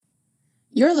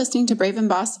You're listening to Brave and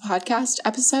Boss, the podcast,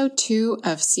 episode 2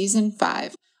 of season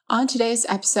 5. On today's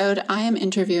episode, I am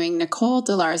interviewing Nicole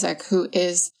Delarzac, who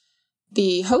is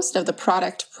the host of the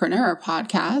Productpreneur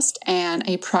podcast and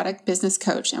a product business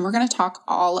coach. And we're going to talk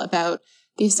all about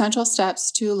the essential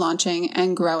steps to launching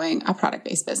and growing a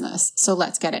product-based business. So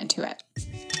let's get into it.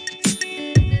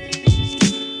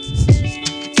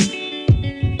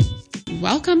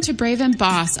 Welcome to Brave and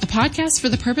Boss, a podcast for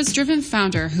the purpose-driven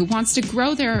founder who wants to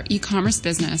grow their e-commerce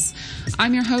business.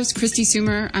 I'm your host, Christy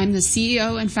Sumer. I'm the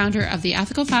CEO and founder of the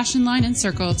ethical fashion line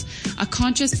Encircled, a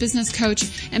conscious business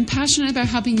coach, and passionate about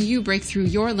helping you break through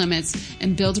your limits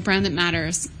and build a brand that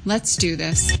matters. Let's do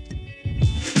this.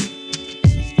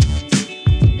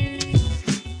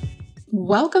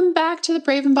 Welcome back to the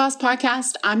Brave and Boss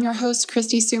podcast. I'm your host,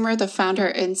 Christy Sumer, the founder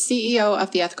and CEO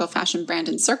of the ethical fashion brand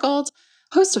Encircled.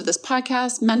 Host of this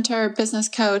podcast, mentor, business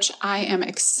coach. I am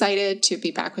excited to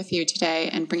be back with you today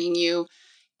and bringing you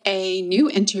a new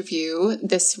interview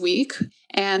this week.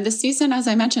 And this season, as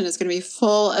I mentioned, is going to be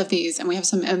full of these. And we have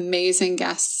some amazing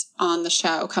guests on the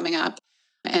show coming up.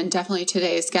 And definitely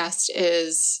today's guest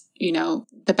is,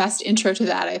 the best intro to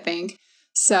that, I think.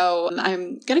 So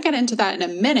I'm going to get into that in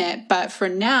a minute. But for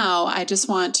now, I just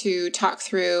want to talk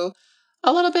through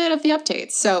a little bit of the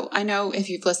updates. So I know if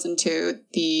you've listened to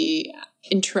the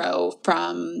intro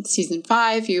from season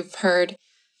 5, you've heard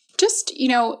just,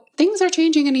 things are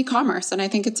changing in e-commerce. And I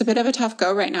think it's a bit of a tough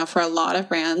go right now for a lot of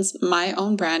brands, my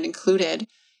own brand included.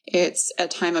 It's a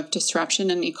time of disruption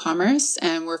in e-commerce,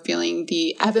 and we're feeling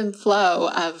the ebb and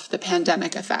flow of the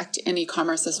pandemic effect in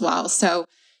e-commerce as well. So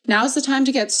now's the time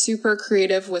to get super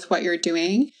creative with what you're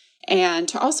doing and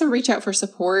to also reach out for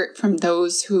support from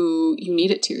those who you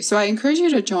need it to. So I encourage you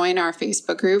to join our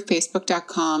Facebook group,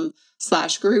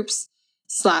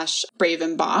 facebook.com/groups/Brave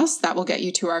and Boss. That will get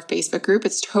you to our Facebook group.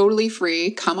 It's totally free.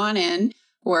 Come on in.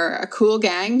 We're a cool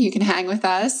gang. You can hang with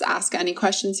us, ask any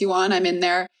questions you want. I'm in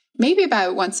there maybe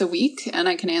about once a week and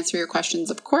I can answer your questions,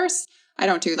 of course. I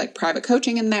don't do private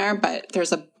coaching in there, but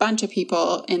there's a bunch of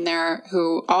people in there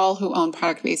who own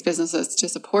product-based businesses to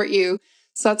support you.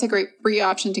 So that's a great free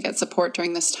option to get support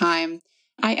during this time.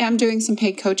 I am doing some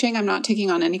paid coaching. I'm not taking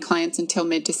on any clients until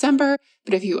mid-December,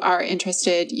 but if you are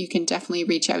interested, you can definitely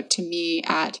reach out to me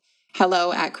at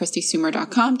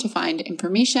hello@christysumer.com to find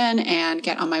information and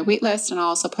get on my waitlist. And I'll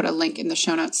also put a link in the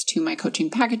show notes to my coaching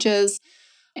packages.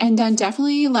 And then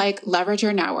definitely leverage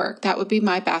your network. That would be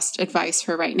my best advice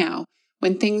for right now.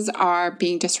 When things are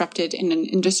being disrupted in an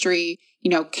industry,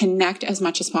 connect as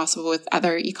much as possible with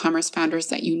other e-commerce founders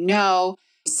that you know,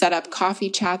 set up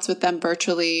coffee chats with them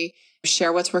virtually,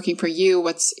 share what's working for you,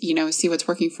 see what's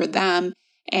working for them,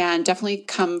 and definitely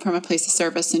come from a place of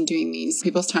service in doing these.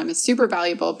 People's time is super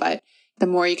valuable, but the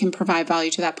more you can provide value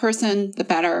to that person, the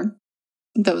better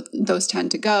those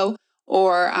tend to go.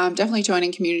 Or definitely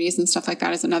joining communities and stuff like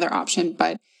that is another option.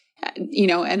 But,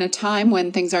 in a time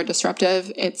when things are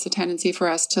disruptive, it's a tendency for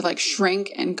us to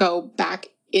shrink and go back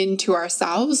into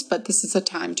ourselves. But this is a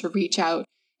time to reach out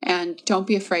and don't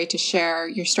be afraid to share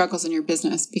your struggles in your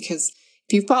business, because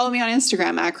if you follow me on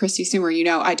Instagram at Christy Sumer,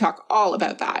 I talk all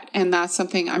about that. And that's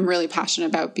something I'm really passionate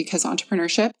about, because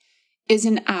entrepreneurship is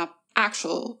an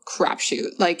actual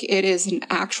crapshoot. It is an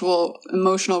actual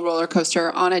emotional roller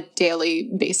coaster on a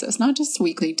daily basis, not just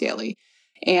weekly, daily.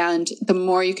 And the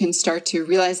more you can start to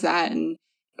realize that and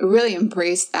really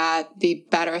embrace that, the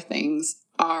better things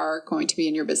are going to be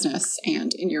in your business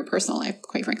and in your personal life,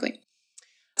 quite frankly.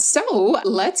 So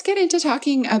let's get into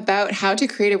talking about how to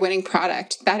create a winning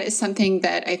product. That is something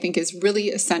that I think is really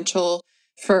essential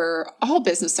for all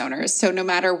business owners. So no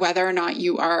matter whether or not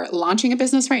you are launching a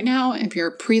business right now, if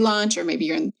you're pre-launch or maybe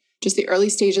you're in just the early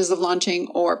stages of launching,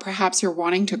 or perhaps you're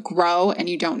wanting to grow and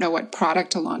you don't know what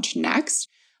product to launch next,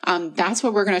 that's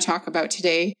what we're going to talk about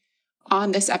today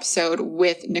on this episode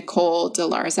with Nicole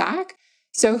Delarzac.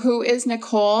 So who is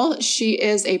Nicole? She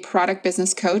is a product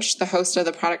business coach, the host of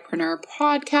the Productpreneur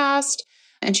podcast,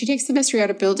 and she takes the mystery out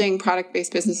of building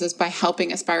product-based businesses by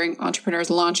helping aspiring entrepreneurs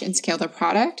launch and scale their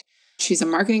product. She's a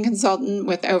marketing consultant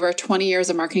with over 20 years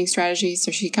of marketing strategy.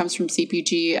 So she comes from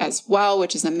CPG as well,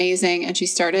 which is amazing. And she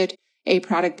started a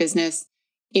product business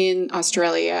in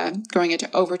Australia, growing it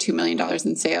to over $2 million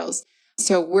in sales.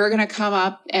 So we're going to come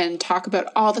up and talk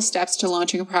about all the steps to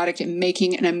launching a product and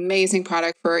making an amazing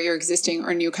product for your existing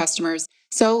or new customers.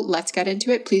 So let's get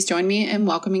into it. Please join me in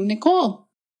welcoming Nicole.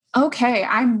 Okay,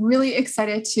 I'm really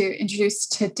excited to introduce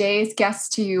today's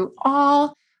guest to you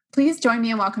all. Please join me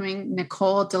in welcoming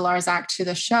Nicole Delarzac to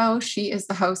the show. She is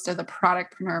the host of the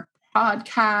Productpreneur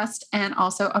podcast and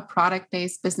also a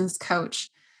product-based business coach.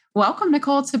 Welcome,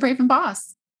 Nicole, to Brave and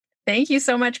Boss. Thank you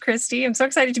so much, Christy. I'm so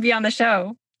excited to be on the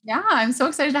show. Yeah, I'm so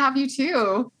excited to have you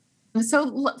too.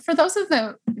 So, for those of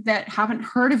the that haven't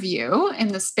heard of you in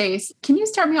the space, can you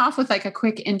start me off with like a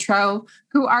quick intro?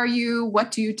 Who are you?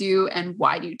 What do you do? And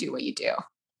why do you do what you do?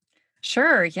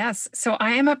 Sure, yes. So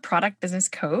I am a product business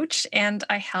coach and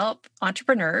I help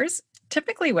entrepreneurs,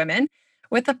 typically women,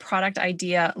 with a product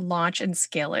idea, launch and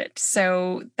scale it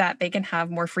so that they can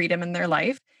have more freedom in their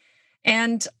life.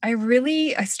 And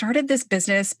I started this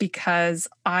business because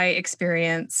I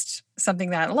experienced something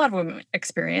that a lot of women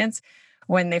experience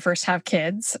when they first have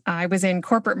kids. I was in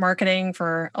corporate marketing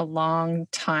for a long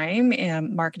time,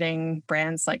 marketing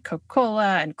brands like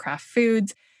Coca-Cola and Kraft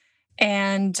Foods.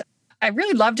 And I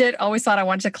really loved it. Always thought I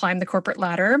wanted to climb the corporate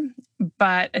ladder.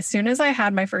 But as soon as I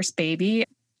had my first baby,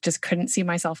 just couldn't see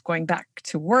myself going back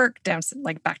to work,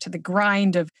 like back to the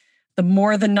grind of the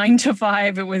more than 9 to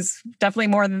 5. It was definitely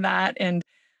more than that. And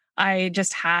I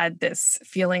just had this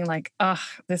feeling like,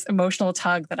 this emotional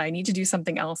tug that I need to do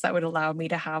something else that would allow me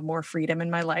to have more freedom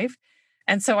in my life.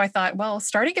 And so I thought, well,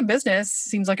 starting a business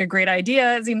seems like a great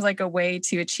idea. It seems like a way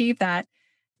to achieve that.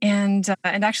 And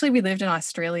actually, we lived in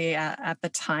Australia at the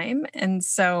time. And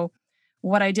so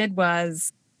what I did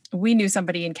was we knew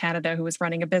somebody in Canada who was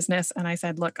running a business, and I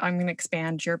said, "Look, I'm going to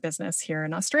expand your business here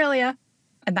in Australia."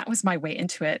 And that was my way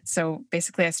into it. So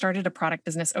basically, I started a product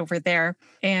business over there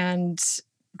and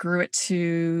grew it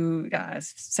to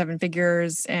 7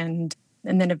 figures, and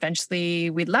then eventually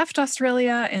we left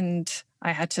Australia, and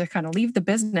I had to kind of leave the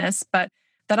business, but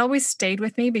that always stayed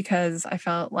with me because I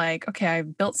felt like, okay, I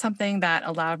built something that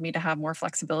allowed me to have more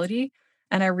flexibility.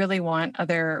 And I really want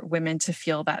other women to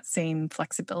feel that same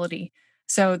flexibility.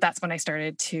 So that's when I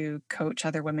started to coach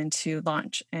other women to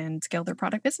launch and scale their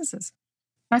product businesses.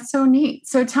 That's so neat.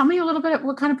 So, tell me a little bit,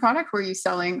 what kind of product were you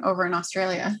selling over in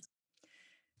Australia?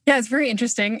 Yeah, it's very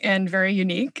interesting and very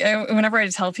unique. Whenever I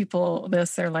tell people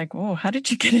this, they're like, "Whoa, how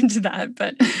did you get into that?"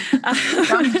 But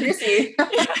Sounds juicy.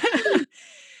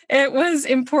 it was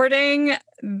importing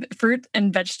fruit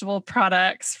and vegetable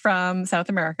products from South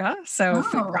America, so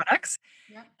food Oh, products,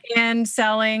 yeah.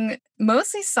 and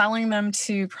mostly selling them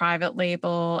to private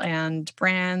label and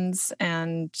brands,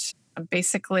 and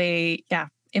basically, yeah,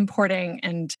 importing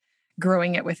and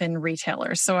growing it within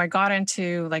retailers. So I got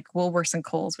into like Woolworths and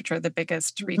Coles, which are the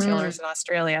biggest Mhm. retailers in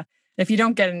Australia. If you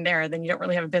don't get in there, then you don't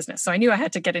really have a business. So I knew I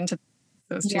had to get into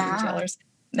those two Yeah. retailers.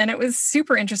 And it was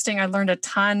super interesting. I learned a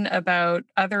ton about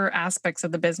other aspects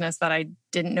of the business that I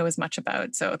didn't know as much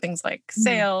about. So things like Mhm.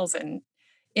 sales and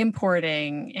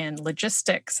importing and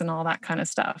logistics and all that kind of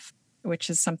stuff, which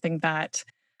is something that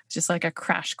just like a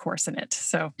crash course in it.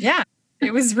 So, yeah,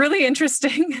 it was really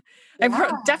interesting.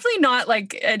 Yeah. Definitely not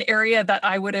like an area that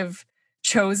I would have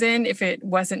chosen if it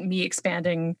wasn't me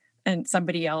expanding and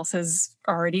somebody else's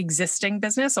already existing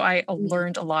business. So I Mhm.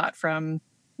 learned a lot from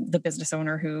the business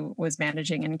owner who was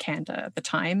managing in Canada at the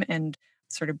time and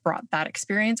sort of brought that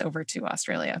experience over to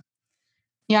Australia.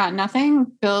 Yeah, nothing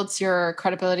builds your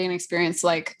credibility and experience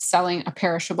like selling a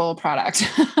perishable product.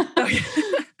 Oh, yeah.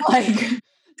 Like,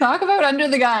 talk about under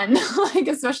the gun, like,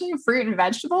 especially fruit and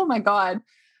vegetable, my god.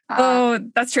 Uh, Oh,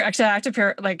 that's true. Actually,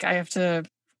 I have to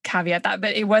caveat that,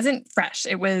 but it wasn't fresh.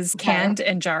 It was okay, canned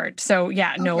and jarred. So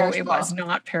yeah, so no, it was perishable,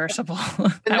 not perishable.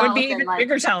 but That would not be within, even like,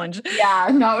 bigger challenge. yeah,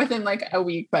 not within, like, a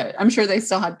week, but I'm sure they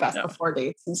still had best No. before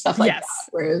dates and stuff like that, Yes.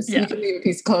 whereas you Yeah. can leave a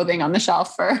piece of clothing on the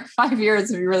shelf for 5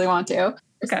 years if you really want to.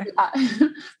 Just Okay.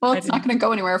 well, I it's not didn't. gonna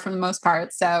go anywhere for the most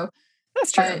part, so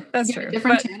That's true. but That's you know, true.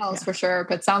 different But channels yeah. for sure.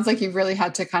 But sounds like you've really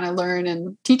had to kind of learn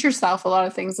and teach yourself a lot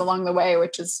of things along the way,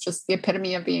 which is just the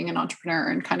epitome of being an entrepreneur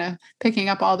and kind of picking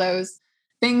up all those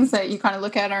things that you kind of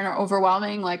look at are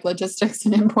overwhelming, like logistics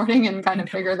and importing, and kind I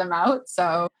of know. figure them out.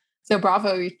 So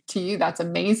bravo to you. That's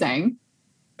amazing.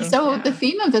 Oh, So the yeah.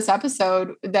 theme of this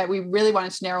episode that we really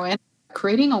wanted to narrow in,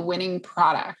 creating a winning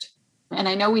product. And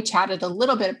I know we chatted a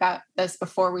little bit about this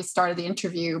before we started the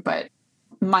interview, but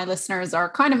my listeners are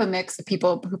kind of a mix of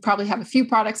people who probably have a few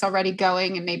products already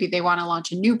going and maybe they want to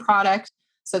launch a new product.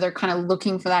 So they're kind of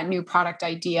looking for that new product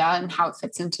idea and how it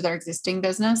fits into their existing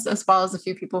business, as well as a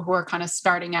few people who are kind of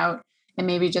starting out and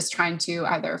maybe just trying to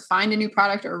either find a new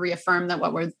product or reaffirm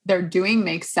that they're doing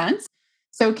makes sense.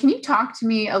 So can you talk to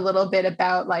me a little bit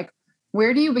about like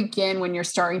where do you begin when you're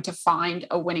starting to find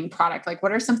a winning product? Like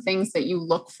what are some things that you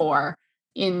look for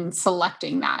in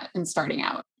selecting that and starting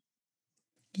out?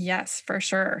 Yes, for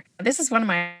sure. This is one of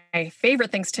my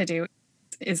favorite things to do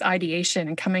is ideation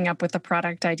and coming up with a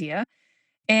product idea.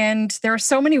 And there are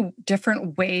so many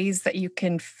different ways that you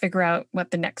can figure out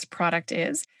what the next product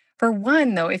is. For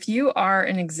one, though, if you are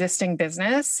an existing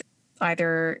business,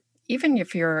 either even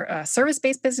if you're a service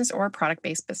based business or a product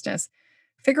based business,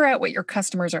 figure out what your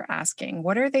customers are asking.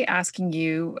 What are they asking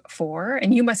you for?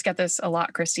 And you must get this a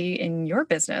lot, Christy, in your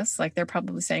business. Like they're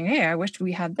probably saying, hey, I wish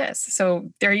we had this. So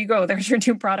there you go. There's your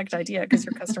new product idea because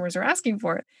your customers are asking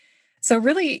for it. So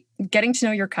really getting to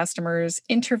know your customers,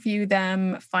 interview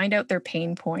them, find out their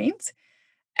pain points.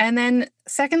 And then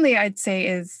secondly, I'd say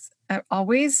is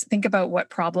always think about what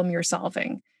problem you're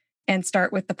solving and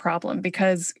start with the problem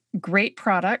because great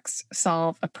products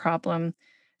solve a problem.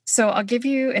 So I'll give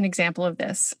you an example of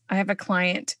this. I have a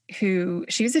client who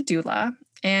she's a doula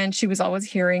and she was always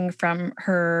hearing from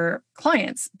her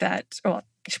clients that, well,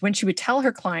 when she would tell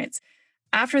her clients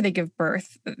after they give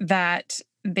birth that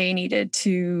they needed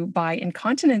to buy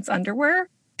incontinence underwear,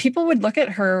 people would look at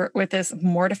her with this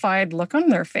mortified look on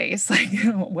their face, like,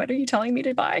 what are you telling me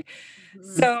to buy?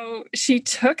 So she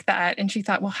took that and she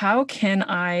thought, well, how can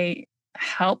I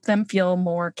help them feel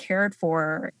more cared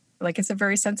for? Like it's a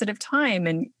very sensitive time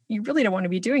and you really don't want to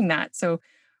be doing that. So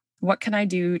what can I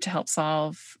do to help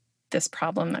solve this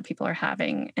problem that people are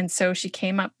having? And so she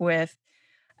came up with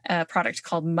a product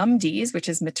called MumDees, which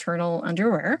is maternal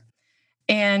underwear.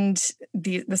 And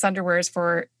this underwear is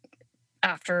for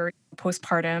after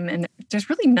postpartum. And there's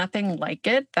really nothing like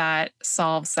it that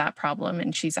solves that problem.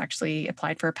 And she's actually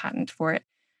applied for a patent for it.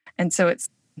 And so it's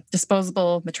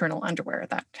disposable maternal underwear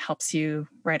that helps you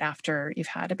right after you've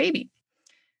had a baby.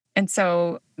 And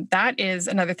so that is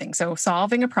another thing. So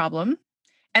solving a problem.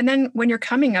 And then when you're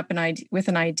coming up with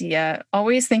an idea,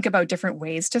 always think about different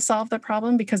ways to solve the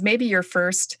problem because maybe your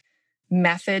first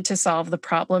method to solve the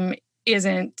problem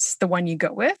isn't the one you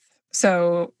go with.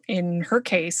 So in her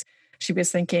case, she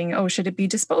was thinking, oh, should it be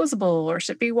disposable or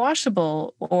should it be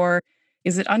washable? Or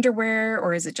is it underwear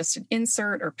or is it just an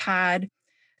insert or pad?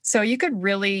 So you could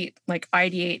really like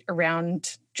ideate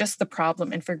around just the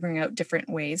problem and figuring out different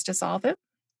ways to solve it.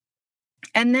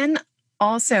 And then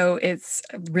also it's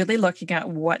really looking at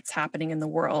what's happening in the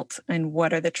world and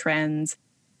what are the trends.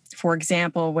 For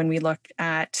example, when we look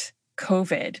at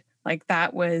COVID, like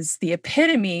that was the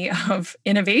epitome of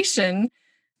innovation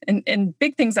and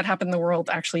big things that happen in the world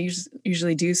actually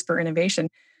usually do spur innovation,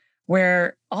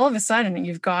 where all of a sudden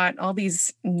you've got all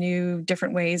these new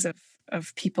different ways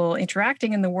of people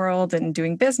interacting in the world and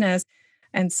doing business.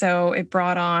 And so it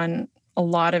brought on a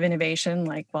lot of innovation,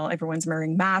 like, well, everyone's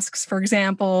wearing masks, for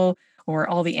example, or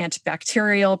all the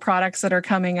antibacterial products that are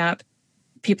coming up.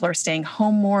 People are staying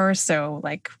home more. So,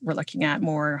 like, we're looking at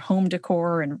more home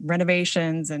decor and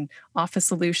renovations and office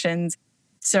solutions.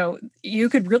 So, you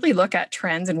could really look at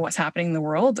trends and what's happening in the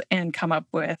world and come up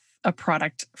with a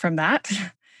product from that.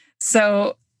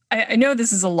 So, I know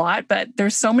this is a lot, but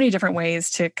there's so many different ways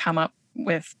to come up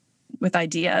with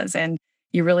ideas. And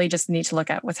you really just need to look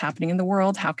at what's happening in the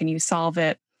world. How can you solve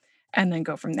it? And then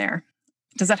go from there.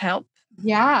 Does that help?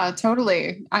 Yeah,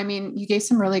 totally. I mean, you gave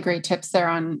some really great tips there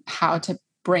on how to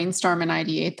brainstorm and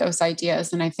ideate those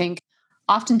ideas. And I think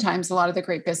oftentimes a lot of the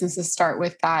great businesses start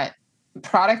with that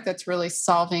product that's really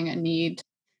solving a need,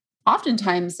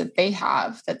 oftentimes that they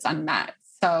have that's unmet.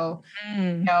 So,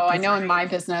 I That's know in my right.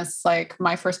 business, like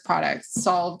my first product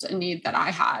solved a need that I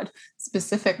had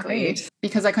specifically Right.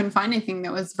 because I couldn't find anything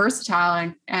that was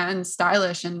versatile and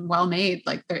stylish and well made.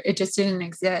 Like it just didn't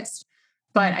exist.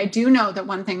 But I Mhm. do know that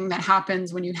one thing that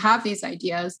happens when you have these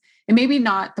ideas, and maybe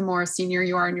not the more senior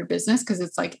you are in your business, because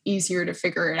it's like easier to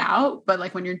figure it out. But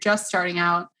like when you're just starting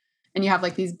out and you have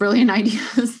like these brilliant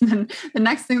ideas, then the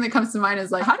next thing that comes to mind is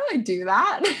like, how do I do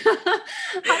that?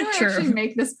 How do I True. actually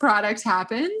make this product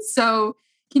happen? So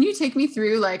can you take me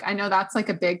through, like, I know that's like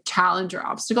a big challenge or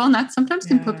obstacle, and that sometimes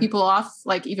can put Yeah. people off,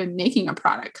 like even making a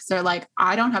product because they're like,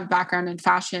 I don't have background in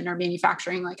fashion or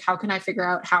manufacturing. Like, how can I figure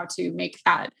out how to make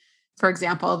that? For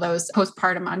example, those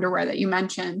postpartum underwear that you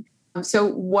mentioned. So,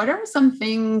 what are some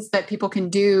things that people can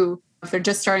do if they're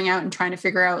just starting out and trying to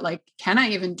figure out, like, can I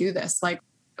even do this? Like,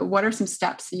 what are some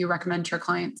steps that you recommend to your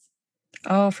clients?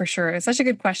 Oh, for sure. It's such a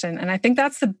good question. And I think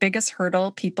that's the biggest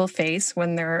hurdle people face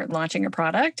when they're launching a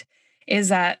product is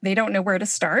that they don't know where to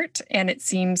start and it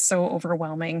seems so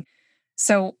overwhelming.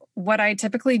 So, what I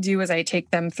typically do is I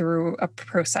take them through a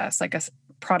process, like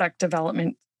product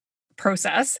development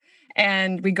process,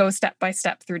 and we go step by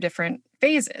step through different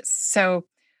phases. So,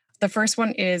 the first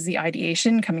one is the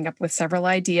ideation, coming up with several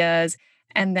ideas.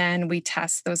 And then we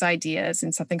test those ideas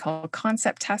in something called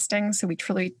concept testing. So we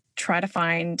truly try to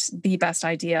find the best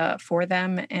idea for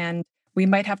them. And we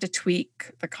might have to tweak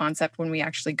the concept when we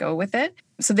actually go with it.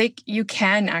 So you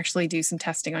can actually do some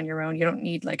testing on your own. You don't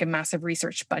need like a massive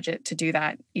research budget to do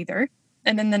that either.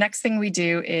 And then the next thing we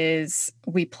do is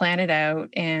we plan it out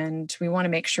and we want to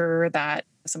make sure that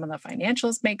some of the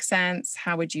financials make sense.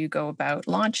 How would you go about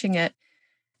launching it?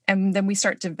 And then we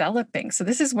start developing. So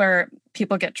this is where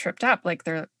people get tripped up. Like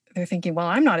they're thinking, well,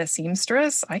 I'm not a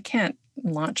seamstress. I can't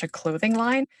launch a clothing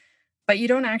line. But you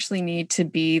don't actually need to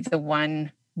be the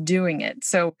one doing it.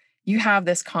 So you have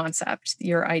this concept,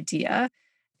 your idea,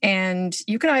 and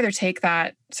you can either take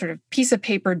that sort of piece of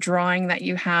paper drawing that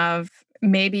you have,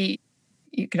 maybe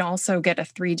you can also get a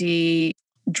 3D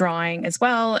drawing as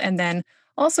well. And then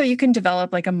also you can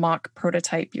develop like a mock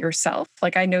prototype yourself.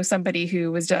 Like I know somebody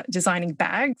who was designing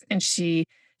bags and she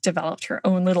developed her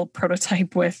own little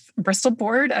prototype with Bristol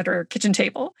board at her kitchen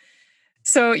table.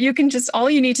 So you can just, all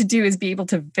you need to do is be able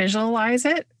to visualize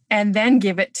it and then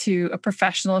give it to a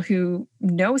professional who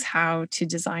knows how to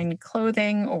design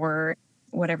clothing or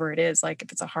whatever it is. Like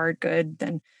if it's a hard good,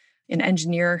 then an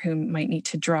engineer who might need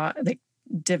to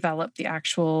develop the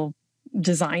actual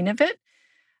design of it.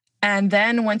 And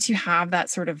then once you have that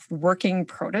sort of working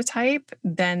prototype,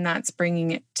 then that's bringing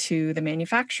it to the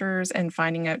manufacturers and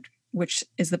finding out which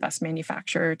is the best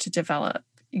manufacturer to develop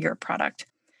your product.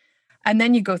 And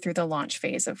then you go through the launch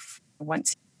phase of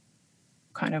once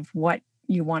kind of what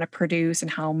you want to produce and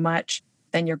how much,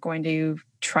 then you're going to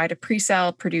try to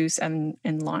pre-sell, produce, and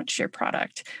launch your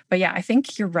product. But yeah, I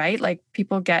think you're right. Like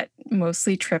people get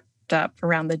mostly tripped up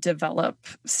around the develop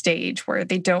stage where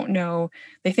they don't know,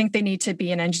 they think they need to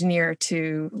be an engineer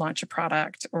to launch a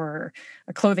product or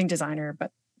a clothing designer,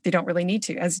 but they don't really need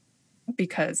to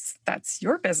because that's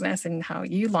your business and how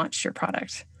you launch your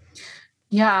product.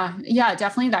 Yeah,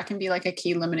 definitely. That can be like a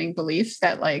key limiting belief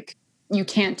that like you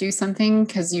can't do something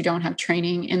because you don't have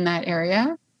training in that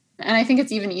area. And I think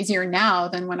it's even easier now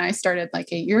than when I started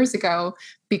like 8 years ago,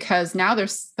 because now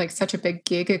there's like such a big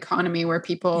gig economy where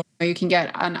you can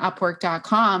get on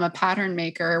Upwork.com, a pattern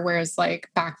maker. Whereas like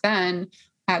back then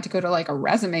I had to go to like a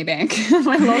resume bank,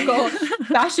 my local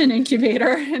fashion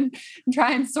incubator and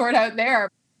try and sort out there.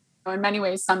 In many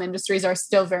ways, some industries are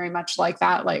still very much like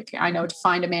that. Like I know to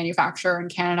find a manufacturer in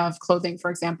Canada of clothing,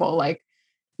 for example, like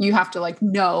you have to like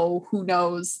know who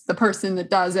knows the person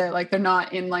that does it. Like they're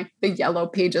not in like the yellow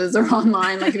pages or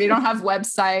online. Like they don't have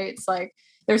websites. Like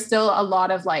there's still a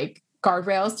lot of like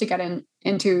guardrails to get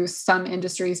into some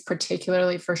industries,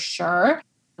 particularly for sure.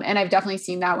 And I've definitely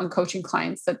seen that when coaching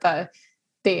clients that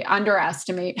they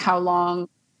underestimate how long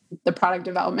the product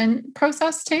development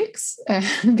process takes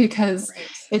because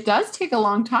it does take a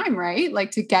long time, right?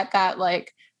 Like to get that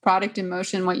like product in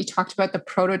motion, what you talked about, the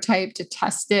prototype, to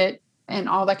test it and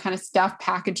all that kind of stuff,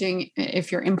 packaging,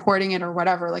 if you're importing it or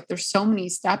whatever, like there's so many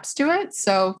steps to it.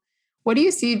 So what do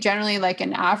you see generally like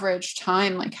an average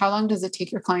time? Like how long does it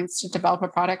take your clients to develop a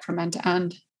product from end to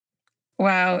end?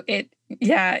 Wow. It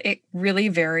really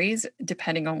varies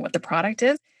depending on what the product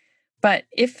is. But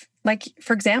if, like,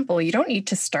 for example, you don't need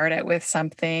to start out with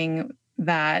something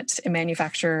that a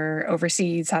manufacturer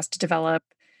overseas has to develop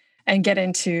and get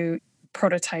into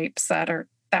prototypes that are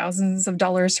thousands of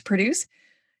dollars to produce.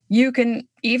 You can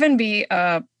even be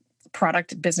a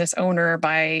product business owner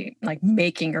by like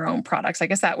making your own products. I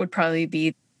guess that would probably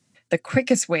be the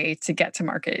quickest way to get to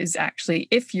market, is actually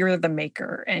if you're the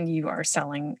maker and you are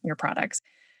selling your products.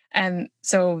 And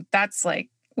so that's like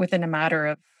within a matter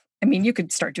of, I mean, you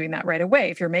could start doing that right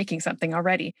away if you're making something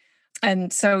already.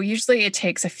 And so usually it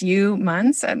takes a few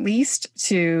months at least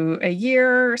to a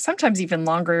year, sometimes even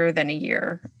longer than a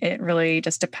year. It really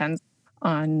just depends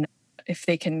on if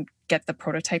they can get the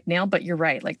prototype nailed. But you're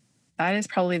right, like that is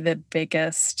probably the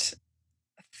biggest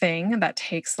thing that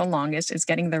takes the longest, is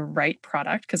getting the right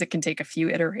product, because it can take a few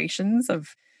iterations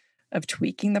of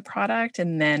tweaking the product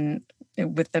and then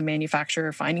with the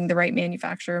manufacturer finding the right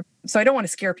manufacturer. So I don't want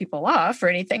to scare people off or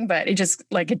anything, but it just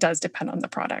like it does depend on the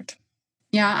product.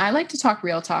 Yeah, I like to talk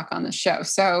real talk on the show,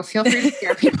 so feel free to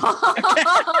scare people.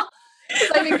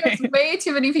 Because I think there's way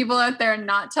too many people out there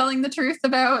not telling the truth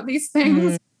about these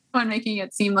things and making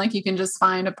it seem like you can just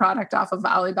find a product off of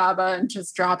Alibaba and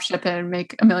just drop ship it and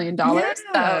make $1 million. Yeah.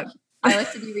 So I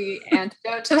like to be the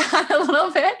antidote to that a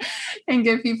little bit and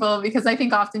give people, because I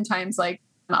think oftentimes like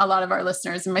a lot of our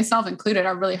listeners and myself included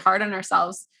are really hard on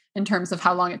ourselves in terms of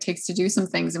how long it takes to do some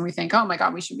things. And we think, oh my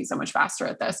God, we should be so much faster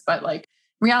at this. But like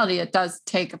in reality, it does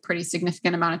take a pretty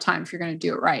significant amount of time if you're going to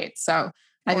do it right. So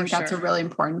I think that's a really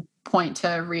important point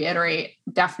to reiterate.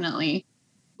 Definitely.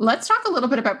 Let's talk a little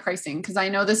bit about pricing, because I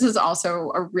know this is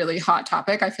also a really hot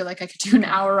topic. I feel like I could do an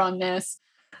hour on this,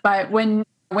 but when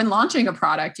launching a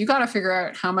product, you got to figure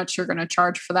out how much you're going to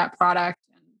charge for that product.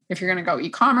 If you're going to go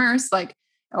e-commerce, like,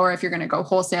 or if you're going to go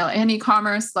wholesale and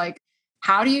e-commerce, like,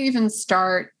 how do you even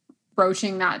start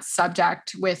broaching that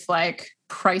subject with like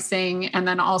pricing? And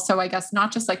then also, I guess,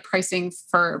 not just like pricing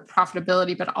for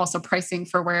profitability, but also pricing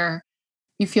for where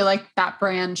you feel like that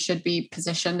brand should be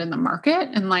positioned in the market,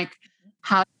 and like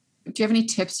how Do you have any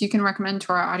tips you can recommend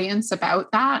to our audience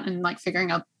about that and like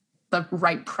figuring out the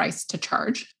right price to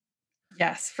charge?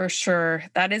 Yes, for sure.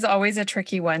 That is always a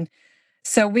tricky one.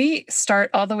 So we start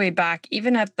all the way back,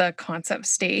 even at the concept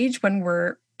stage, when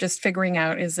we're just figuring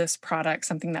out, is this product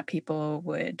something that people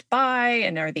would buy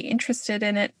and are they interested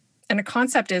in it? And a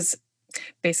concept is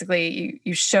basically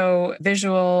you show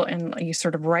visual and you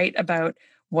sort of write about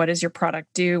what does your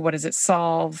product do? What does it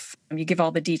solve? You give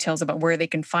all the details about where they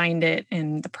can find it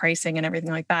and the pricing and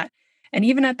everything like that. And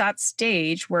even at that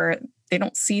stage where they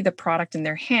don't see the product in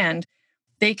their hand,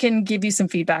 they can give you some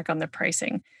feedback on the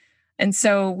pricing. And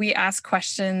so we ask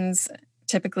questions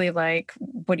typically like,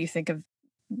 what do you think of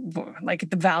like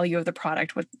the value of the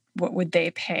product? What would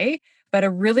they pay? But a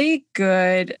really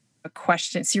good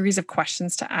series of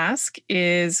questions to ask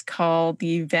is called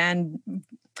the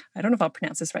I don't know if I'll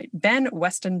pronounce this right, Van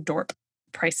Westendorp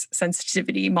price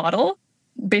sensitivity model.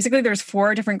 Basically, there's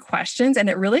 4 different questions, and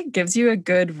it really gives you a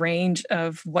good range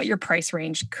of what your price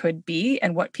range could be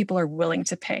and what people are willing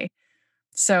to pay.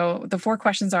 So the 4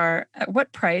 questions are: at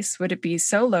what price would it be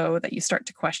so low that you start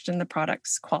to question the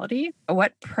product's quality? At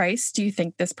what price do you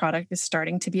think this product is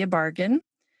starting to be a bargain?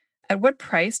 At what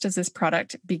price does this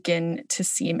product begin to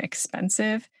seem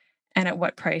expensive? And at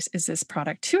what price is this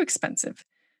product too expensive?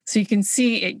 So you can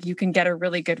see it, you can get a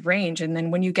really good range. And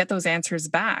then when you get those answers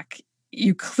back,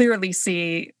 you clearly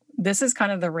see this is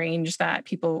kind of the range that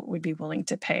people would be willing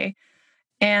to pay.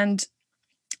 And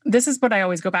this is what I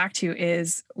always go back to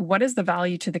is what is the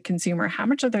value to the consumer? How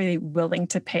much are they willing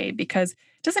to pay? Because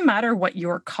it doesn't matter what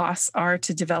your costs are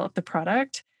to develop the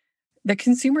product. The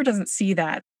consumer doesn't see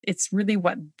that. It's really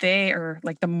what they are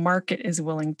like the market is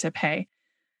willing to pay.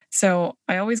 So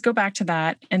I always go back to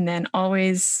that. And then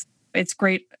always, it's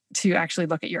great to actually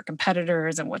look at your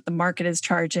competitors and what the market is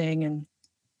charging and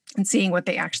seeing what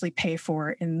they actually pay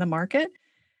for in the market.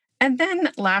 And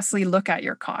then lastly, look at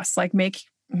your costs, like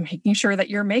making sure that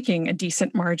you're making a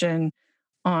decent margin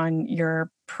on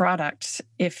your product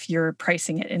if you're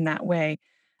pricing it in that way.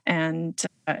 And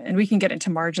we can get into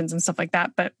margins and stuff like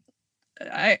that. But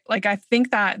I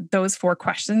think that those 4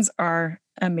 questions are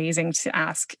amazing to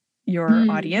ask your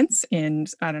Mm, audience in,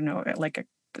 I don't know, like a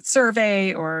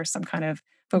survey or some kind of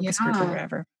focus group or yeah.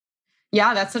 whatever.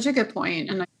 Yeah, that's such a good point.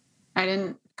 And I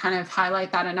didn't kind of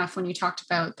highlight that enough when you talked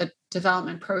about the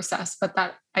development process, but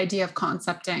that idea of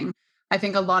concepting. I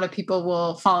think a lot of people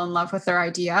will fall in love with their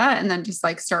idea and then just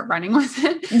like start running with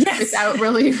it Yes. without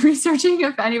really researching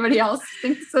if anybody else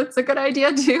thinks it's a good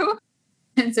idea too.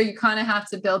 And so you kind of have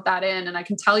to build that in. And I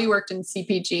can tell you worked in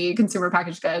CPG, consumer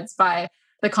packaged goods, by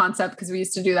the concept, because we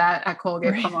used to do that at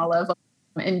Colgate Right. Palmolive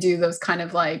and do those kind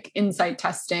of like insight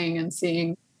testing and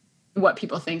seeing what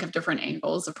people think of different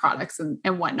angles of products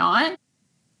and whatnot,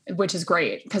 which is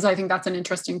great because I think that's an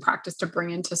interesting practice to bring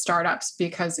into startups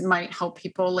because it might help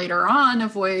people later on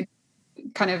avoid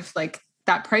kind of like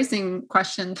that pricing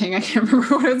question thing. I can't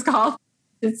remember what it's called.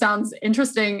 It sounds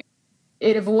interesting.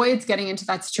 It avoids getting into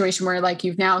that situation where like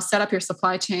you've now set up your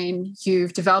supply chain,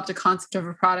 you've developed a concept of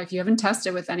a product, you haven't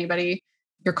tested with anybody,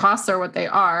 your costs are what they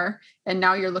are, and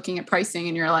now you're looking at pricing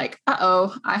and you're like,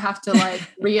 uh-oh, I have to like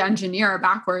re-engineer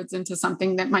backwards into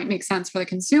something that might make sense for the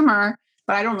consumer,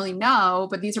 but I don't really know,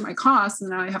 but these are my costs and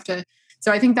now I have to.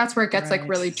 So I think that's where it gets like Right.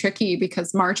 really tricky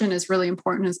because margin is really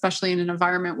important, especially in an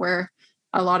environment where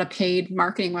a lot of paid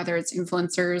marketing, whether it's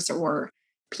influencers or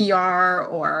PR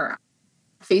or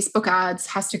Facebook ads,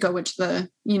 has to go into the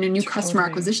new customer Totally.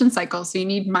 acquisition cycle. So you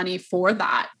need money for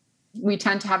that. We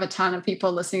tend to have a ton of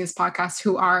people listening to this podcast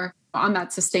who are on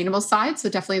that sustainable side. So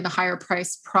definitely the higher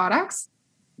priced products,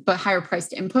 but higher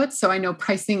priced inputs. So I know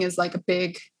pricing is like a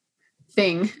big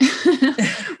thing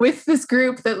with this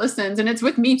group that listens. And it's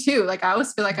with me too. Like I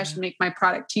always feel like I should make my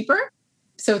product cheaper.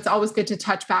 So it's always good to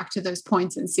touch back to those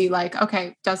points and see like,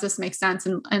 okay, does this make sense?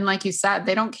 And like you said,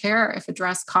 they don't care if a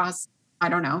dress costs, I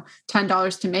don't know,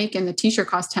 $10 to make and the t-shirt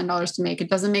costs $10 to make. It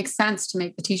doesn't make sense to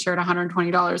make the t-shirt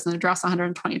 $120 and the dress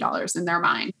 $120 in their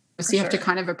mind. So For you have to sure.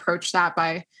 kind of approach that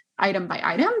by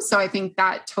item. So I think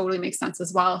that totally makes sense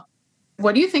as well.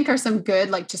 What do you think are some good,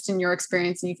 like just in your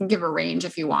experience, and you can give a range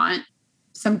if you want,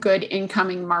 some good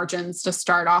incoming margins to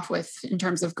start off with in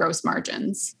terms of gross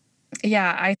margins?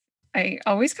 Yeah, I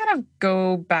always kind of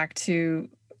go back to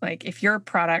like if your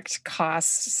product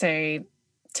costs say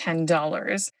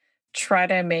 $10, try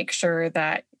to make sure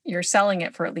that you're selling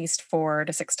it for at least 4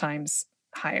 to 6 times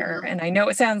higher. Yeah. And I know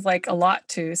it sounds like a lot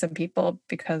to some people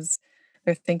because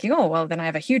they're thinking, "Oh, well, then I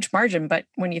have a huge margin." But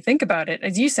when you think about it,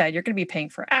 as you said, you're going to be paying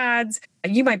for ads.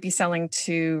 You might be selling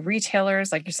to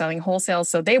retailers, like you're selling wholesale,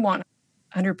 so they want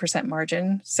 100%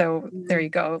 margin. So there Mhm. you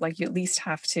go. Like you at least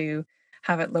have to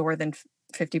have it lower than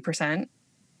 50%.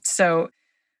 So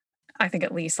I think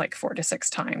at least like 4 to 6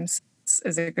 times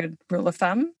is a good rule of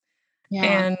thumb. Yeah.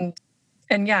 And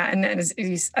and as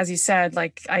you said,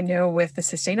 like I know with the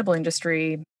sustainable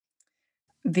industry,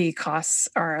 the costs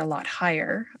are a lot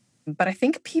higher. But I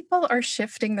think people are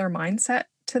shifting their mindset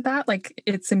to that. Like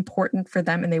it's important for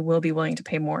them and they will be willing to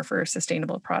pay more for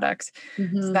sustainable products. So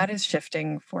Hmm. that is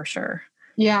shifting for sure.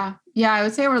 Yeah. Yeah. I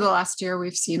would say over the last year,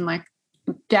 we've seen like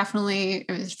definitely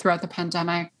throughout the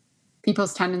pandemic,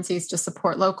 people's tendencies to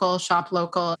support local, shop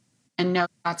local, and know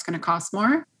that's going to cost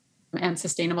more. And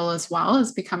sustainable as well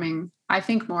is becoming, I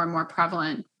think, more and more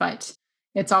prevalent. But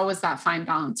it's always that fine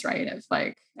balance, right? Of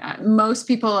like most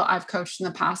people I've coached in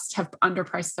the past have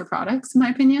underpriced their products, in my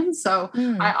opinion. So I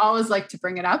Mm, always like to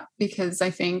bring it up because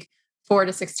I think 4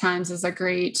 to 6 times is a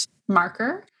great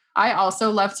marker. I also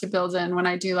love to build in when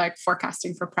I do like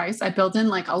forecasting for price, I build in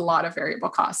like a lot of variable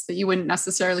costs that you wouldn't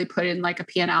necessarily put in like a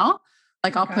P&L.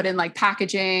 Like I'll okay. put in like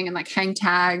packaging and like hang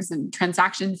tags and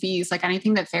transaction fees, like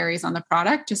anything that varies on the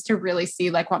product just to really see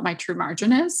like what my true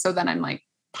margin is. So then I'm like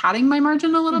padding my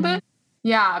margin a little Mhm. bit.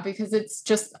 Yeah, because it's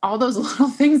just all those little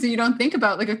things that you don't think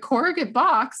about. Like a corrugate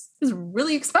box is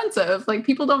really expensive. Like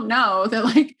people don't know that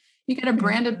like you get a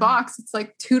branded Mhm. box, it's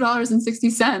like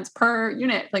 $2.60 per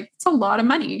unit. Like it's a lot of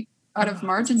money out of Oh,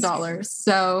 margin it's dollars.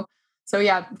 So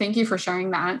yeah, thank you for sharing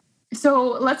that. So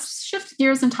let's shift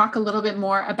gears and talk a little bit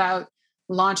more about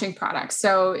launching products.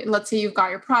 So let's say you've got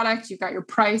your product, you've got your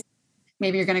price,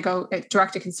 maybe you're going to go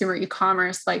direct to consumer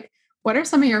e-commerce. Like, what are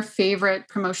some of your favorite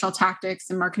promotional tactics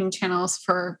and marketing channels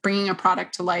for bringing a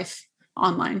product to life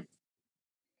online?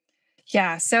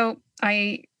 yeah. So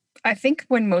I think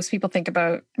when most people think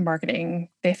about marketing,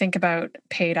 they think about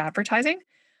paid advertising.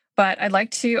 But I'd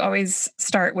like to always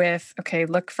start with okay,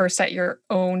 look first at your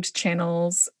owned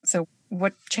channels. So,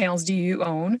 what channels do you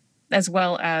own, as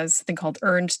well as a thing called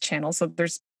earned channels. So,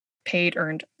 there's paid,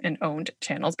 earned, and owned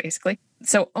channels, basically.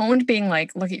 So, owned being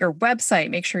like look at your website,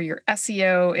 make sure your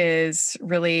SEO is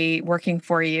really working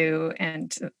for you,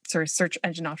 and sort of search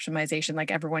engine optimization,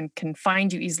 like everyone can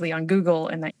find you easily on Google,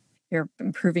 and that you're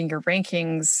improving your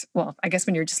rankings. Well, I guess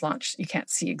when you're just launched, you can't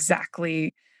see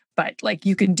exactly but like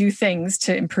you can do things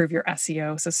to improve your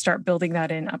SEO. So start building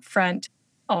that in upfront.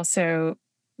 Also,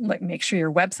 like make sure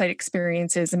your website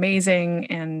experience is amazing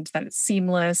and that it's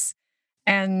seamless.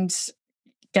 And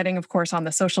getting, of course, on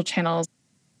the social channels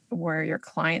where your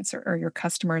clients or your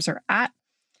customers are at.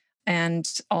 And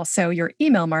also your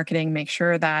email marketing, make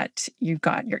sure that you've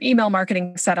got your email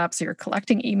marketing set up so you're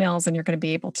collecting emails and you're going to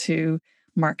be able to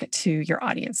market to your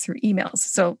audience through emails.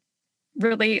 So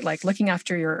really like looking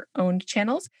after your own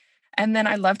channels. And then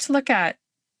I love to look at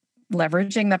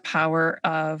leveraging the power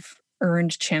of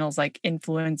earned channels like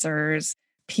influencers,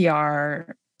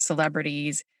 PR,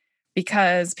 celebrities,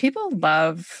 because people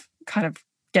love kind of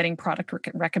getting product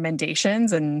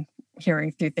recommendations and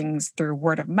hearing through things through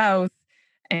word of mouth.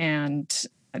 And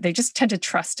they just tend to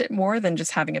trust it more than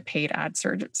just having a paid ad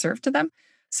served to them.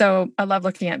 So I love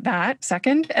looking at that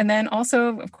second. And then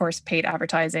also, of course, paid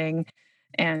advertising.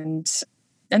 And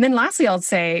and then lastly, I'll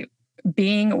say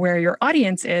being where your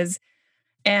audience is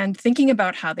and thinking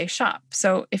about how they shop.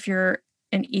 So if you're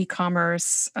an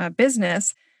e-commerce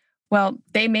business, well,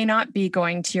 they may not be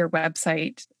going to your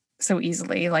website so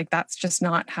easily. Like that's just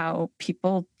not how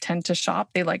people tend to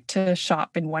shop. They like to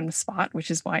shop in one spot,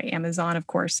 which is why Amazon, of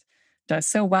course, does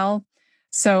so well.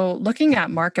 So looking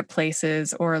at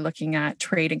marketplaces or looking at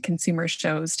trade and consumer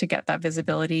shows to get that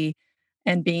visibility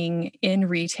and being in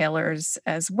retailers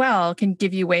as well can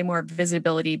give you way more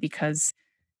visibility because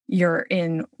you're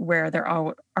in where they're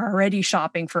already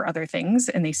shopping for other things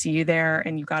and they see you there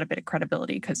and you've got a bit of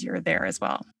credibility because you're there as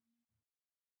well.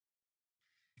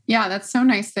 Yeah, that's so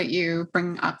nice that you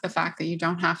bring up the fact that you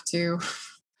don't have to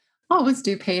always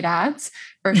do paid ads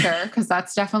for sure, because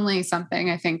that's definitely something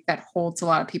I think that holds a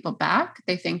lot of people back.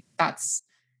 They think that's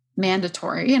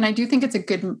mandatory. And I do think it's a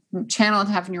good channel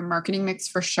to have in your marketing mix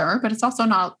for sure, but it's also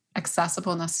not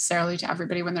accessible necessarily to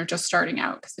everybody when they're just starting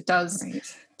out because it does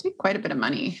Right. take quite a bit of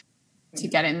money to Yeah.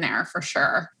 get in there for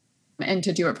sure and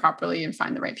to do it properly and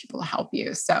find the right people to help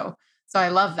you. So I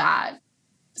love that.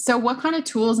 So what kind of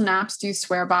tools and apps do you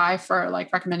swear by for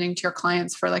like recommending to your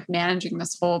clients for like managing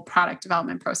this whole product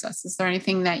development process? Is there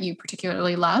anything that you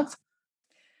particularly love?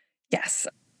 Yes.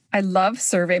 I love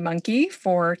SurveyMonkey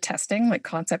for testing, like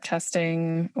concept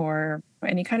testing or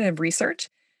any kind of research.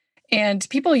 And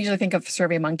people usually think of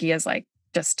SurveyMonkey as like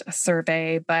just a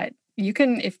survey, but you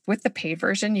can, if with the paid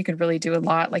version, you can really do a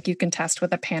lot. Like you can test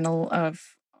with a panel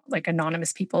of like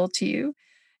anonymous people to you,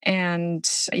 and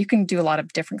you can do a lot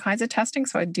of different kinds of testing.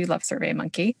 So I do love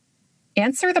SurveyMonkey.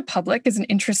 Answer the Public is an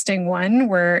interesting one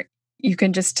where you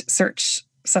can just search.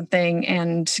 something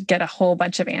and get a whole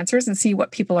bunch of answers and see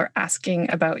what people are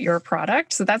asking about your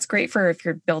product. So that's great for if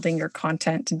you're building your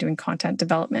content and doing content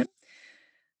development.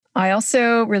 I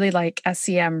also really like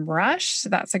SEMrush. So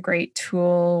that's a great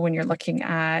tool when you're looking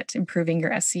at improving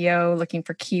your SEO, looking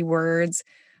for keywords,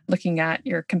 looking at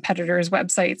your competitors'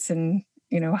 websites and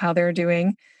how they're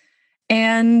doing.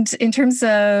 And in terms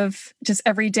of just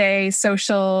everyday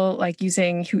social, like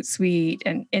using Hootsuite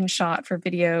and InShot for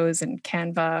videos and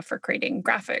Canva for creating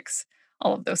graphics,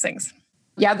 all of those things.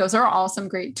 Yeah, those are all some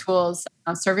great tools.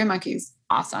 SurveyMonkey's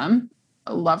awesome.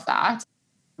 I love that.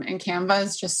 And Canva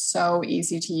is just so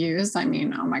easy to use. I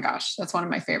mean, oh my gosh, that's one of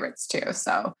my favorites too.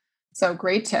 So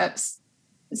great tips.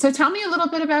 So tell me a little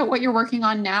bit about what you're working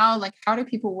on now. Like, how do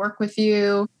people work with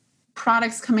you?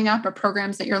 Products coming up or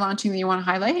programs that you're launching that you want to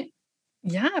highlight?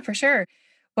 Yeah, for sure.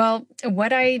 Well,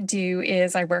 what I do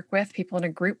is I work with people on a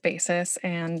group basis,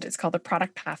 and it's called the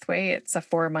Product Pathway. It's a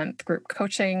 4-month group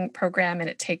coaching program, and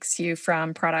it takes you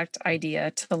from product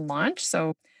idea to the launch.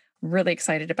 So, really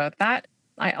excited about that.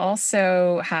 I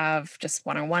also have just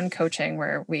one-on-one coaching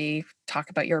where we talk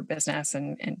about your business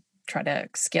and try to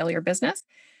scale your business.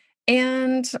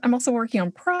 And I'm also working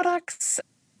on products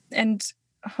and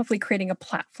hopefully creating a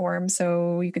platform.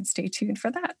 So, you can stay tuned for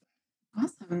that.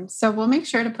 Awesome. So we'll make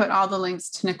sure to put all the links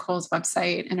to Nicole's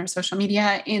website and her social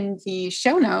media in the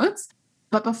show notes.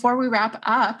 But before we wrap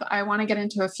up, I want to get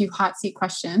into a few hot seat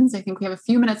questions. I think we have a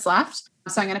few minutes left.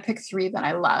 So I'm going to pick 3 that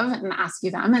I love and ask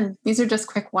you them. And these are just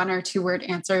quick 1 or 2 word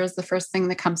answers. The first thing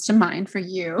that comes to mind for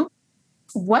you.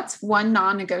 What's one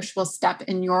non-negotiable step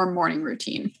in your morning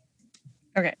routine?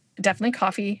 Okay, definitely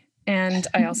coffee. And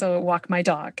I also walk my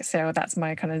dog. So that's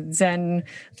my kind of Zen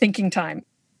thinking time.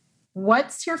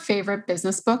 What's your favorite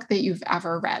business book that you've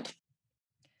ever read?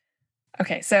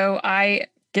 Okay, so I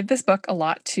give this book a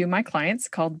lot to my clients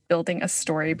called Building a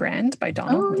Story Brand by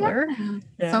Donald Miller.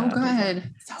 Yeah. So good.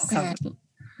 So good.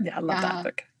 Yeah, I love that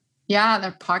book. Yeah,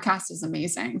 their podcast is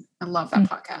amazing. I love that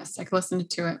podcast. I could listen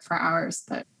to it for hours,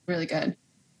 but really good.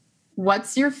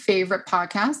 What's your favorite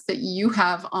podcast that you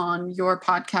have on your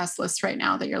podcast list right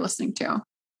now that you're listening to?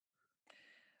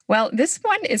 Well, this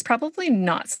one is probably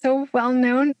not so well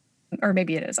known. Or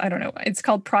maybe it is. I don't know. It's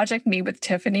called Project Me with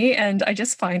Tiffany. And I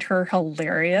just find her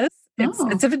hilarious.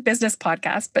 It's a business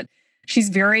podcast, but she's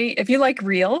if you like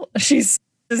real, she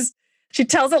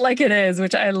tells it like it is,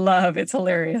 which I love. It's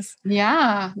hilarious.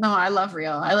 Yeah. No, I love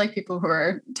real. I like people who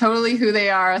are totally who they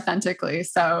are authentically.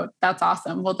 So that's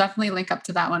awesome. We'll definitely link up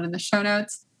to that one in the show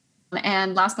notes.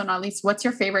 And last but not least, what's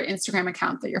your favorite Instagram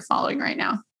account that you're following right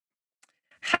now?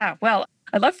 Well,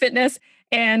 I love fitness.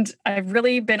 And I've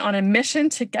really been on a mission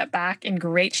to get back in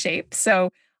great shape.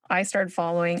 So I started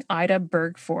following Ida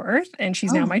Bergforth, and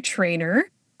she's now my trainer.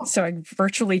 So I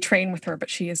virtually train with her, but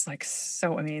she is like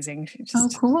so amazing. She's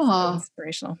just cool. So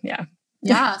inspirational. Yeah.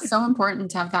 Yeah. So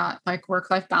important to have that like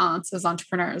work-life balance as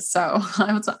entrepreneurs. So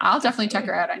I'll definitely check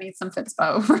her out. I need some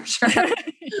Fitspo for sure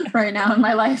right now in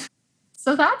my life.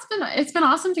 So it's been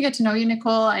awesome to get to know you,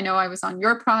 Nicole. I know I was on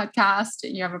your podcast.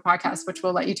 You have a podcast, which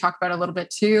we'll let you talk about a little bit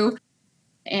too.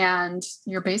 And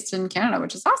you're based in Canada,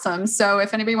 which is awesome. So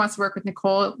if anybody wants to work with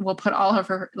Nicole, we'll put all of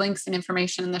her links and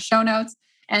information in the show notes.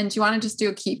 And do you want to just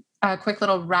do a quick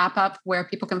little wrap up where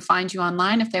people can find you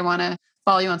online if they want to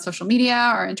follow you on social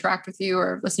media or interact with you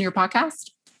or listen to your podcast?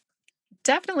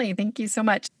 Definitely. Thank you so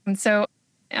much. And so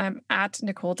I'm at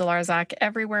Nicole Delarzac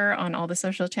everywhere on all the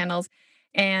social channels.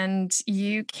 And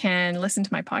you can listen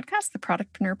to my podcast, the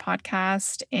Productpreneur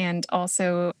Podcast, and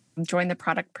also join the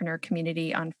Productpreneur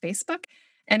community on Facebook.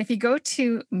 And if you go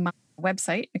to my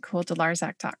website,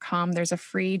 NicoleDelarzac.com, there's a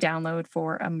free download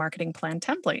for a marketing plan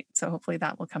template. So hopefully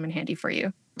that will come in handy for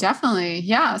you. Definitely.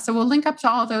 Yeah. So we'll link up to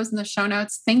all of those in the show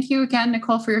notes. Thank you again,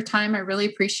 Nicole, for your time. I really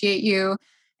appreciate you.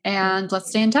 And let's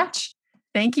stay in touch.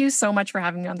 Thank you so much for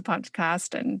having me on the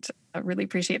podcast. And I really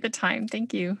appreciate the time.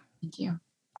 Thank you. Thank you.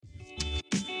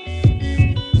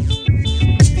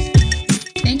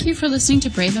 Thank you for listening to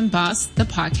Brave and Boss, the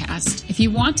podcast. If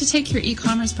you want to take your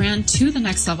e-commerce brand to the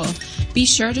next level, be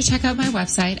sure to check out my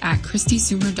website at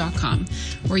christysumer.com,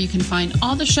 where you can find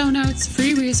all the show notes,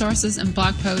 free resources, and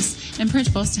blog posts and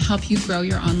printables to help you grow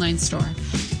your online store.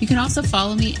 You can also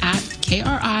follow me at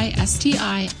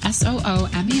KRISTISOOMER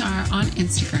on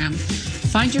Instagram.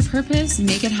 Find your purpose,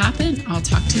 make it happen. I'll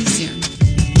talk to you soon.